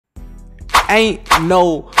Ain't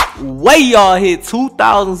no way y'all hit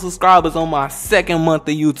 2,000 subscribers on my second month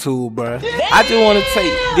of YouTube, bruh. I just want to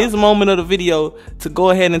take this moment of the video to go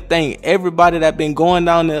ahead and thank everybody that been going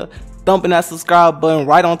down there, thumping that subscribe button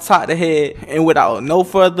right on top of the head. And without no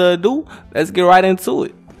further ado, let's get right into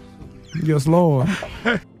it. Yes, Lord.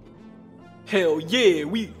 Hell yeah,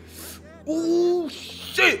 we... Ooh,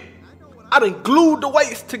 shit. I done glued the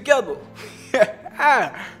weights together.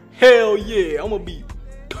 Hell yeah, I'm gonna be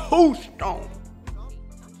too strong.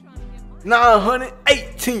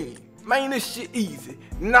 918. Man, this shit easy.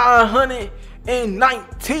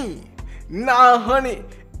 919.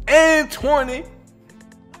 920.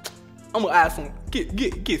 I'm gonna add some,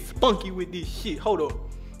 get spunky with this shit. Hold up.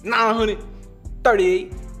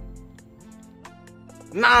 938.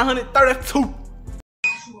 932.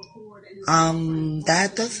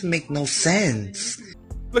 That doesn't make no sense.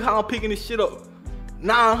 Look how I'm picking this shit up.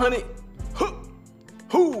 900.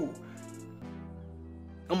 Who?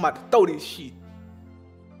 I'm about to throw this shit.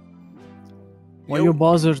 Why you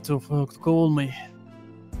bother to call me?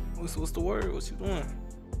 What's the word? What you doing?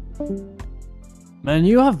 Man,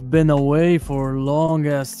 you have been away for a long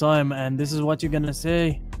ass time, and this is what you're gonna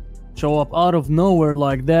say? Show up out of nowhere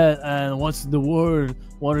like that, and what's the word?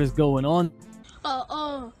 What is going on?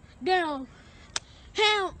 Damn.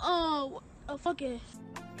 Fucking.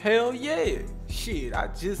 Hell yeah. Shit, I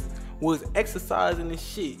just was exercising and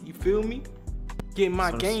shit. You feel me? Getting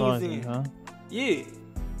my gains in. Huh? Yeah.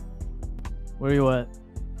 Where you at?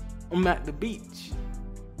 I'm at the beach.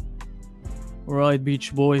 Alright,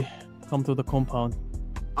 beach boy. Come to the compound.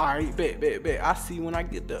 Alright, bet. I see you when I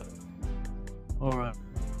get there. Alright.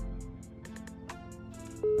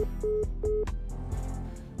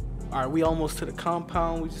 Alright, we almost to the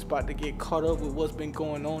compound. We just about to get caught up with what's been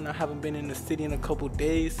going on. I haven't been in the city in a couple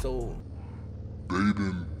days, so... They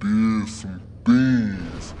done did some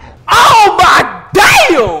things. Oh my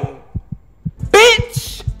damn!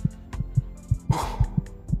 Bitch!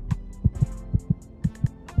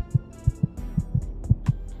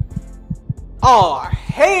 Oh,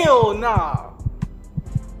 hell nah!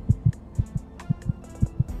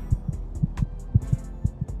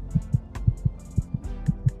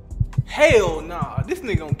 Hell nah, this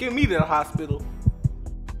nigga gonna get me to the hospital.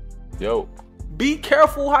 Yo. Be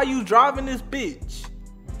careful how you driving this bitch.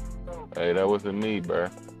 Hey, that wasn't me,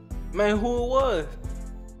 bruh. Man, who it was?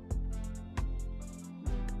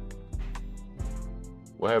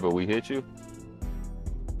 What happened? We hit you?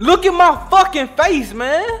 Look at my fucking face,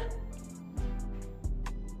 man.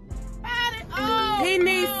 He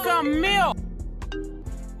needs some milk.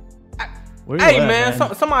 Hey,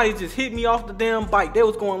 man, somebody just hit me off the damn bike. They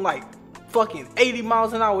was going like fucking 80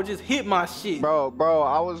 miles an hour, just hit my shit. Bro,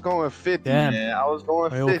 I was going 50, Damn. man. I was going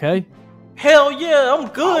 50. Are you okay? Hell yeah, I'm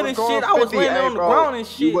good and shit. I was laying on the ground and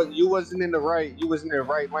shit. You wasn't in the right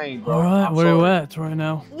lane, bro. Alright, where you at right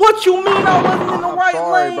now? What you mean I wasn't in the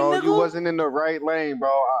right lane, bro. nigga? You wasn't in the right lane,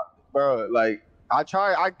 bro. Bro, like I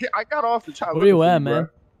got off the try. Where you at, man?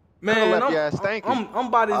 Man, I'm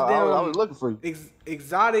by this damn I was looking for you.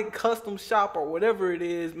 Exotic custom shop or whatever it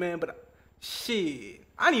is, man. But shit,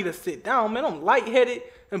 I need to sit down, man. I'm lightheaded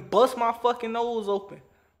and bust my fucking nose open.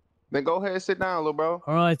 Then go ahead and sit down, little bro.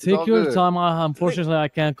 All right, take your time. Unfortunately, I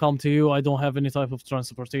can't come to you. I don't have any type of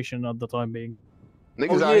transportation at the time being.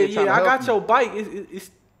 Niggas oh yeah, I got your bike.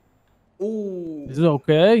 It's ooh. Is it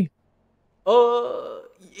okay?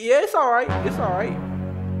 Yeah, it's all right. It's all right.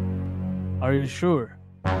 Are you sure?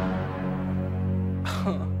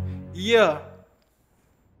 Yeah.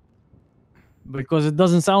 Because it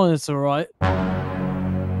doesn't sound it's alright.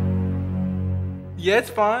 Yeah, it's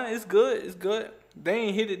fine. It's good. It's good. They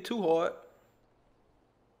ain't hit it too hard.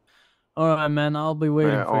 Alright, man. I'll be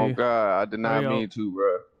waiting for you. Oh, God. I did not mean to,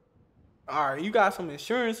 bro. Alright, you got some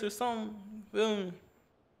insurance or something? Feel me?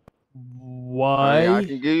 Why? I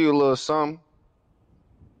can give you a little something.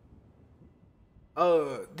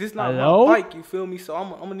 This not Hello? my bike, you feel me? So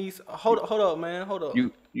I'm gonna need. Hold up, man. Hold up.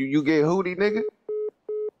 You get hootie, nigga?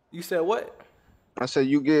 You said what? I said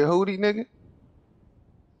you get hootie, nigga?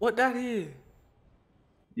 What that is?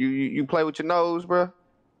 You play with your nose, bro?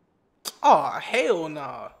 Oh hell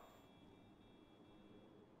nah.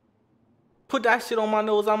 Put that shit on my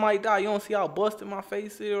nose, I might die. You don't see how busted my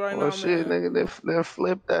face is right now, shit, man. Nigga, then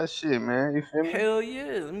flip that shit, man. You feel me? Hell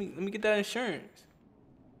yeah. Let me get that insurance.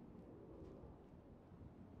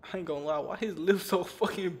 I ain't gonna lie, why his lips so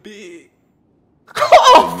fucking big?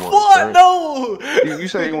 Oh fuck no! You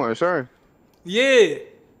say you want insurance? Yeah.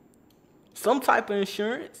 Some type of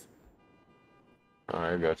insurance.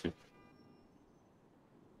 Alright, I got you.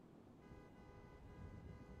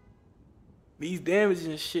 These damages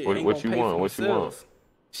and shit ain't What gonna you pay want? for What you want? themselves.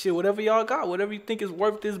 Shit, whatever y'all got, whatever you think is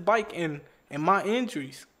worth this bike and my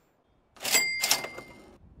injuries.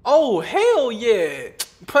 Oh, hell yeah.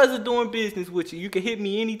 Pleasure doing business with you. You can hit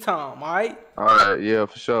me anytime, all right? All right, yeah,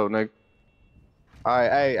 for sure, nigga. All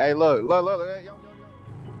right, hey, look, hey, yo.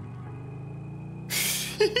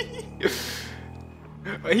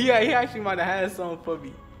 He actually might have had something for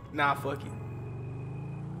me. Nah, fuck it.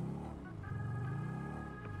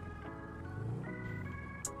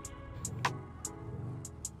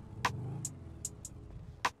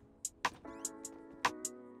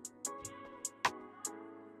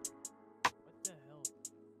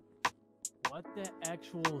 What the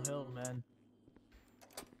actual hell, man?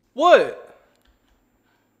 What?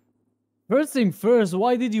 First thing first,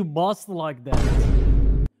 why did you bust like that?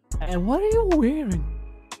 And what are you wearing?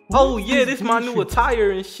 Oh yeah, this my new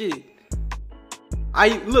attire and shit.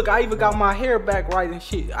 I even got my hair back right and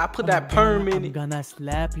shit. I put that perm in it. I'm gonna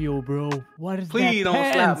slap you, bro. What is that? Please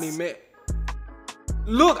don't slap me, man.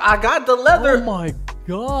 Look, I got the leather. Oh my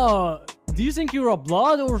god. Do you think you're a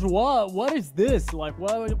blood or what? What is this? Like,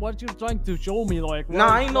 what you trying to show me? Like,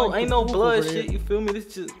 nah, ain't no blood shit. You feel me?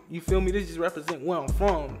 This just represent where I'm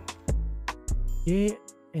from. Get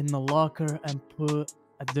in the locker and put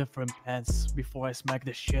a different pants before I smack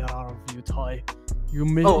the shit out of you, Ty. You're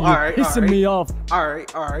pissing me off. All right.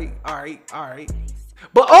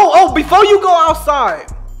 But before you go outside.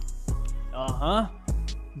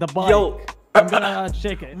 The bike. Yo, I'm gonna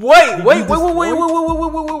check it. Wait.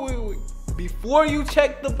 Before you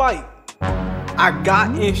check the bike, I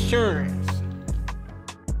got insurance.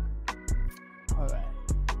 Alright.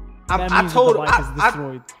 I told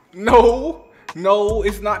him no,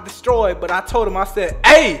 it's not destroyed. But I told him, I said,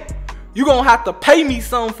 hey, you gonna have to pay me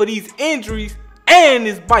something for these injuries and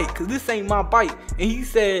this bike, cause this ain't my bike. And he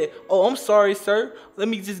said, oh, I'm sorry, sir. Let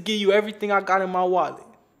me just give you everything I got in my wallet.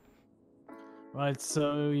 Right,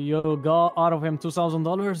 so you got out of him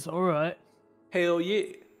 $2,000. All right. Hell yeah.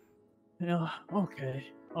 Yeah. Okay.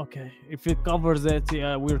 If it covers it,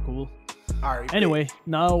 yeah, we're cool. All right. Anyway,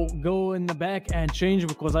 now go in the back and change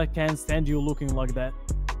because I can't stand you looking like that.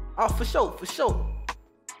 Oh, for sure.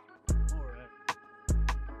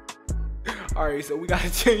 All right, so we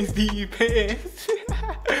gotta change these pants.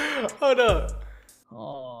 Hold up.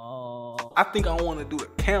 Oh. I think I want to do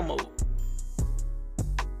the camo.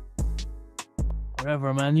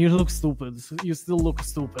 Whatever, man. You look stupid. You still look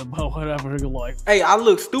stupid, but whatever you like. Hey, I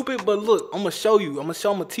look stupid, but look, I'm gonna show you. I'm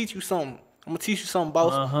gonna teach you something.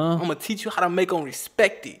 Boss. I'm gonna teach you how to make them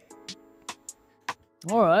respect it.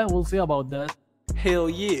 All right, we'll see about that. Hell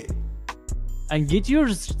yeah. And get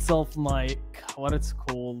yourself like what it's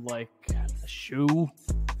called, like a shoe,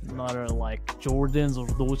 not like Jordans or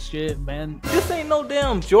those shit, man. This ain't no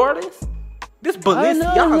damn Jordans. This Balenciaga.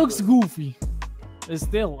 I know it looks goofy.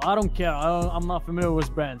 Still, I don't care. I'm not familiar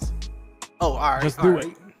with brands. Oh, all right. Just do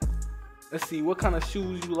it. Let's see what kind of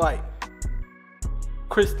shoes you like.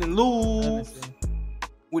 Kristen Lou's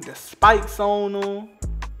with the spikes on them.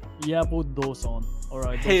 Yeah, put those on. All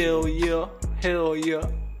right. Hell yeah.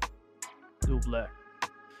 Do black.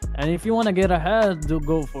 And if you want to get ahead,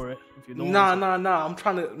 go for it. If you don't. Nah. I'm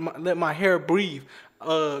trying to let my hair breathe.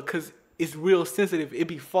 Cause it's real sensitive. It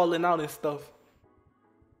be falling out and stuff.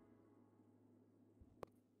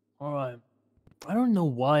 All right. I don't know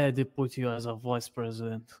why I did put you as a vice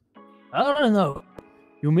president. I don't know.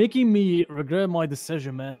 You're making me regret my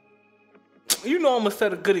decision, man. You know I'm gonna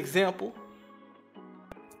set a good example.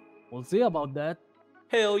 We'll see about that.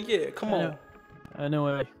 Hell yeah, come on.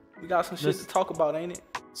 Anyway. We got some shit to talk about, ain't it?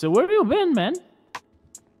 So where have you been, man?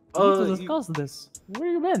 We need to discuss this.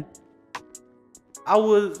 Where you been? I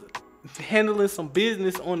was handling some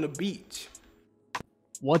business on the beach.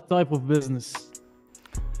 What type of business?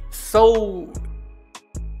 So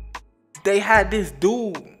they had this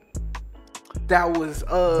dude that was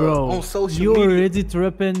Bro, on social you're media. already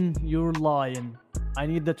tripping, you're lying. I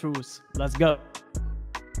need the truth. Let's go.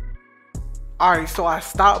 Alright, so I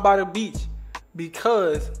stopped by the beach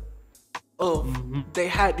because of they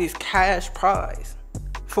had this cash prize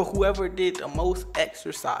for whoever did the most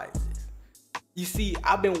exercises. You see,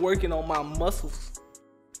 I've been working on my muscles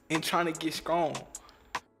and trying to get strong.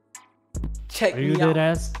 Check me out. Are you dead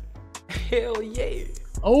ass? Hell yeah.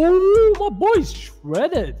 Oh, my boy's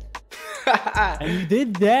shredded. And you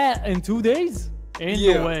did that in 2 days? Ain't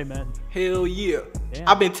no way, man. Hell yeah. Damn.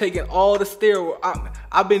 I've been taking all the steroids.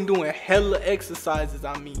 I've been doing hella exercises,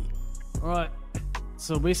 I mean. Alright.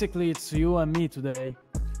 So basically it's you and me today.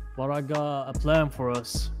 But I got a plan for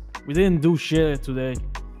us. We didn't do shit today.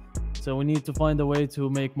 So we need to find a way to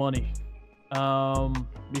make money.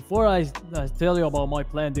 Before I tell you about my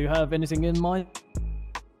plan, do you have anything in mind?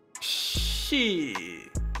 Shit.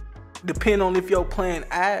 depend on if your plan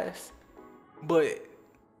ass. But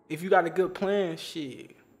if you got a good plan,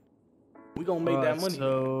 shit, we gonna make that money.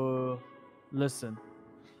 So, listen.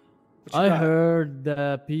 What you I got? heard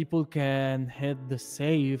that people can hit the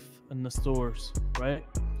safe in the stores, right?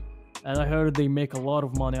 And I heard they make a lot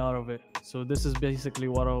of money out of it. So this is basically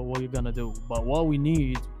what we're gonna do. But what we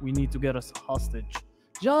need to get us hostage,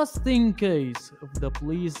 just in case if the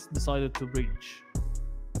police decided to breach.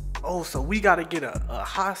 Oh, so we gotta get a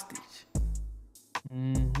hostage.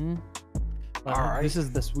 Mm-hmm. All right. This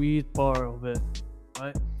is the sweet part of it,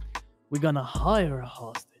 right? We're gonna hire a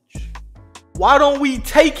hostage. Why don't we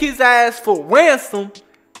take his ass for ransom,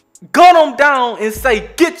 gun him down, and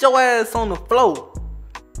say, "Get your ass on the floor,"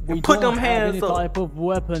 and We put don't them have hands any up? type of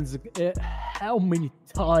weapons. How many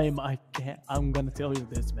times I'm gonna tell you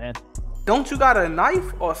this, man. Don't you got a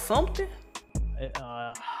knife or something?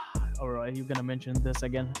 All right, you're gonna mention this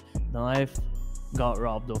again. The knife got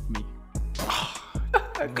robbed of me.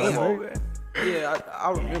 Come on, man. Yeah,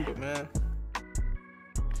 I remember, man.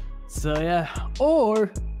 So yeah,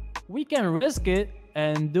 or we can risk it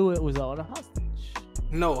and do it without a hostage.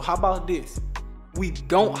 No, how about this? We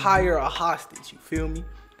don't hire a hostage, you feel me?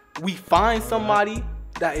 We find somebody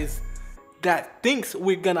that thinks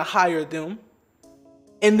we're gonna hire them,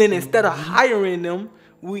 and then instead of hiring them,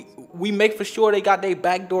 we make for sure they got their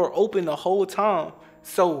back door open the whole time.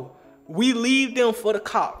 So we leave them for the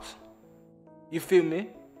cops. You feel me?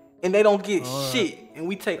 And they don't get shit, and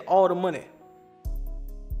we take all the money.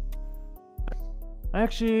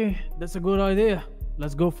 Actually, that's a good idea.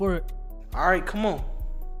 Let's go for it. All right, come on.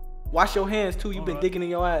 Wash your hands too. You've been digging in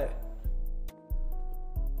your ass.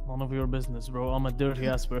 None of your business, bro. I'm a dirty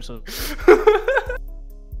ass person.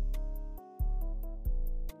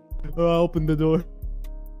 Open the door.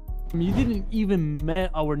 You didn't even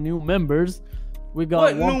met our new members. We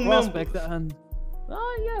got What one new prospect members? and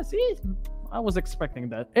yeah, see, I was expecting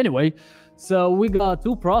that. Anyway, so we got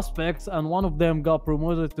two prospects and one of them got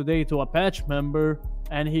promoted today to a patch member,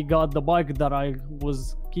 and he got the bike that I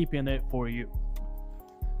was keeping it for you.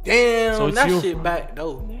 Damn, So it's that your- shit back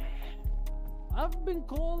though. I've been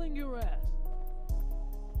calling your ass.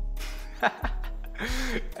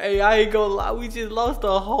 Hey, I ain't gonna lie. We just lost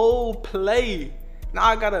the whole play. Now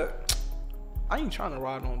I ain't trying to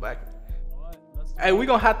ride on back. Hey, we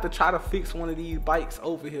gonna have to try to fix one of these bikes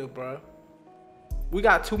over here, bro. We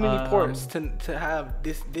got too many ports to have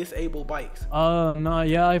disabled bikes. No,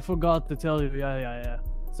 yeah, I forgot to tell you. Yeah.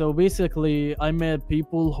 So basically, I met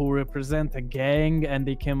people who represent a gang, and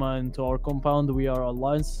they came into our compound. We are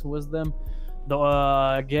alliance with them.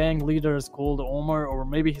 The gang leader is called Omar, or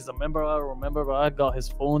maybe he's a member. I don't remember, but I got his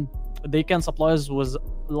phone. They can supply us with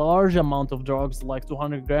large amount of drugs, like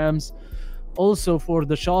 200 grams. Also, for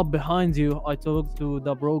the shop behind you, I talked to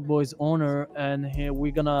the Broke Boys owner, and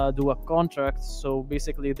we're gonna do a contract. So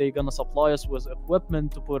basically, they're gonna supply us with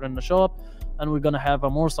equipment to put in the shop, and we're gonna have a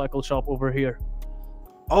motorcycle shop over here.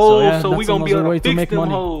 Oh, so we that's gonna be another able way to fix make them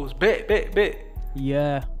money. hoes. Bet.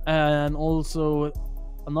 Yeah, and also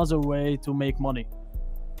another way to make money.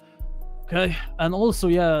 Okay, and also,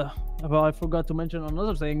 yeah, but I forgot to mention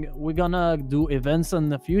another thing. We're gonna do events in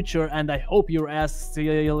the future, and I hope your ass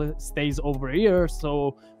still stays over here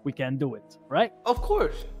so we can do it, right? Of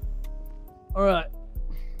course. All right,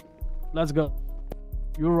 let's go.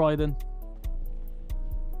 You're riding.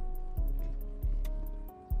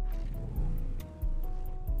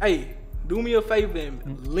 Hey, do me a favor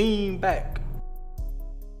and lean back.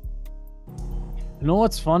 You know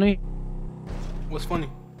what's funny? What's funny?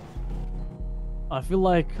 I feel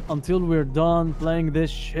like until we're done playing this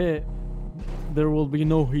shit, there will be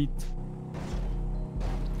no heat.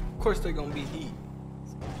 Of course they're gonna be heat.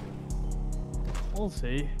 We'll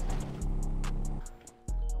see.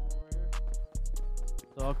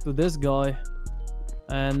 Talk to this guy,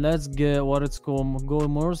 and let's get what it's called. Go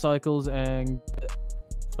motorcycles and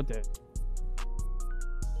what the?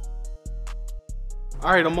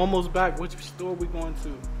 All right, I'm almost back. Which store we going to?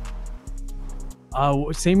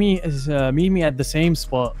 Meet me at the same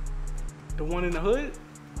spot. The one in the hood?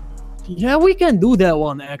 Yeah, we can do that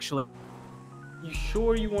one actually. You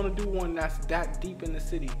sure you want to do one that's that deep in the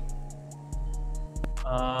city?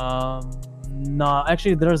 Nah,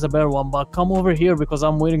 actually there's a better one, but come over here because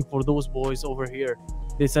I'm waiting for those boys over here.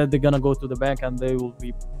 They said they're gonna go to the bank and they will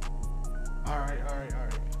be. All right.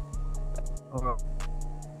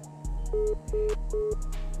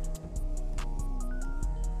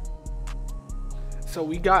 So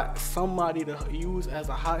we got somebody to use as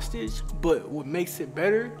a hostage, but what makes it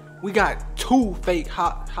better, we got two fake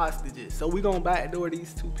hostages. So we gonna backdoor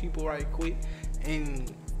these two people right quick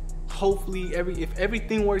and hopefully if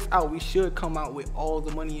everything works out, we should come out with all the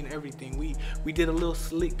money and everything. We did a little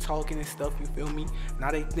slick talking and stuff, you feel me? Now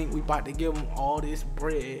they think we about to give them all this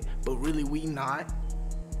bread, but really we not.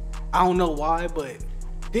 I don't know why, but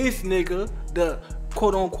this nigga, the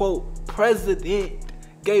quote unquote president,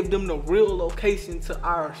 gave them the real location to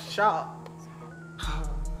our shop.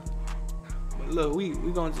 But look, we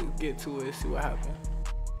gonna just get to it, see what happens.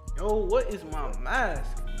 Yo, what is my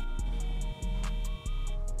mask?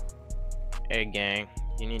 Hey gang,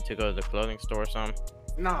 you need to go to the clothing store or something?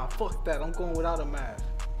 Nah, fuck that. I'm going without a mask.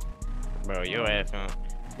 Bro, your ass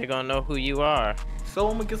they gonna know who you are. So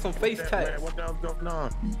I'm gonna get some face tats. What the hell's going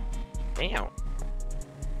on? Damn.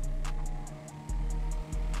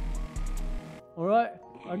 Alright,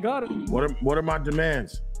 I got it. What are my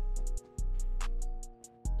demands?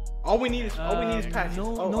 All we need is patches.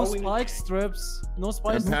 No spike strips. No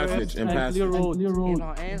spike And strips. passage, and And clear road. You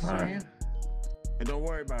know, answer. Alright. And don't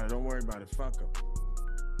worry about it. Don't worry about it. Fuck them.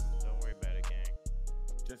 Don't worry about it,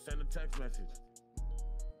 gang. Just send a text message.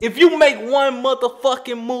 If you make one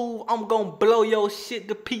motherfucking move, I'm gonna blow your shit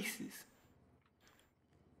to pieces.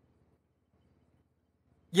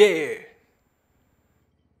 Yeah.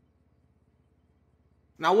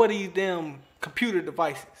 Now what are these damn computer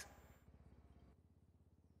devices?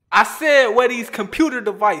 I said, where these computer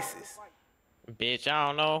devices? Bitch, I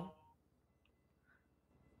don't know.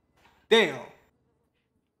 Damn.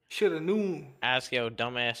 Shoulda knew. Ask your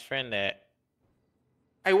dumbass friend that.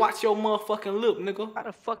 Hey, watch your motherfucking lip, nigga. How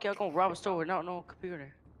the fuck y'all gonna rob a store without no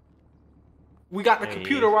computer? We got the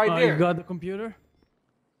computer right there. You got the computer?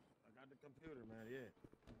 I got the computer, man.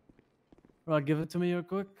 Yeah. Right, give it to me real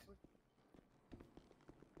quick.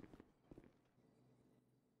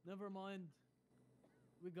 Never mind.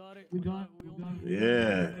 We got it. We got it.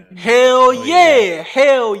 Yeah. Hell yeah.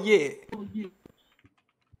 Hell yeah.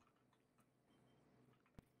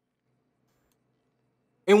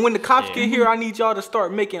 And when the cops get here, I need y'all to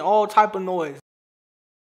start making all type of noise.